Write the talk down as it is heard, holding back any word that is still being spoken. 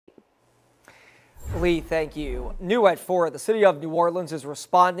Lee, thank you. New at 4, the city of New Orleans is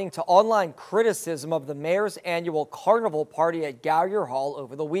responding to online criticism of the mayor's annual carnival party at Gower Hall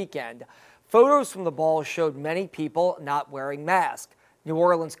over the weekend. Photos from the ball showed many people not wearing masks. New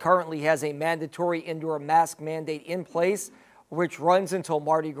Orleans currently has a mandatory indoor mask mandate in place, which runs until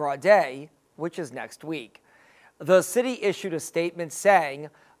Mardi Gras Day, which is next week. The city issued a statement saying,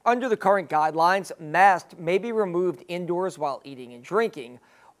 under the current guidelines, masks may be removed indoors while eating and drinking.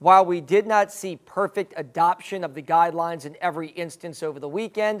 While we did not see perfect adoption of the guidelines in every instance over the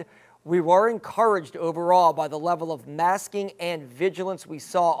weekend, we were encouraged overall by the level of masking and vigilance we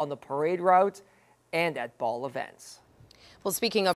saw on the parade route and at ball events. Well, speaking of